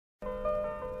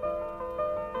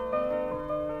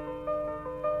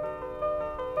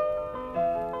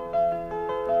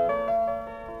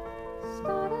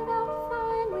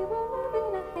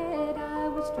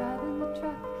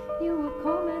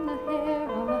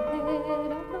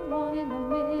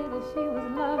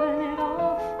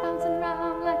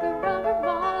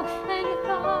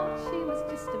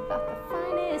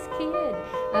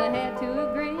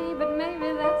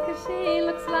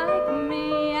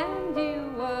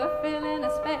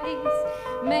face,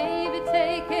 maybe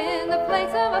taking the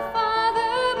place of a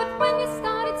father. But when you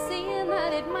started seeing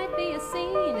that it might be a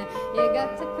scene, you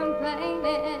got to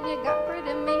complaining, you got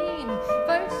pretty mean.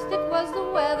 First it was the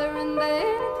weather and then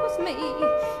it was me,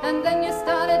 and then you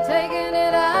started taking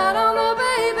it out on the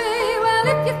baby. Well,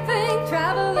 if you think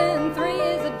traveling 3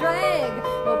 is a drag,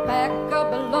 well, pack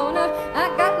up a loner,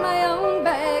 I got my own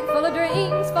bag full of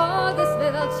dreams for this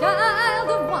little child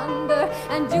of wonder.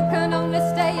 And you can only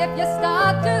stay if you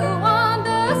start to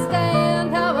understand.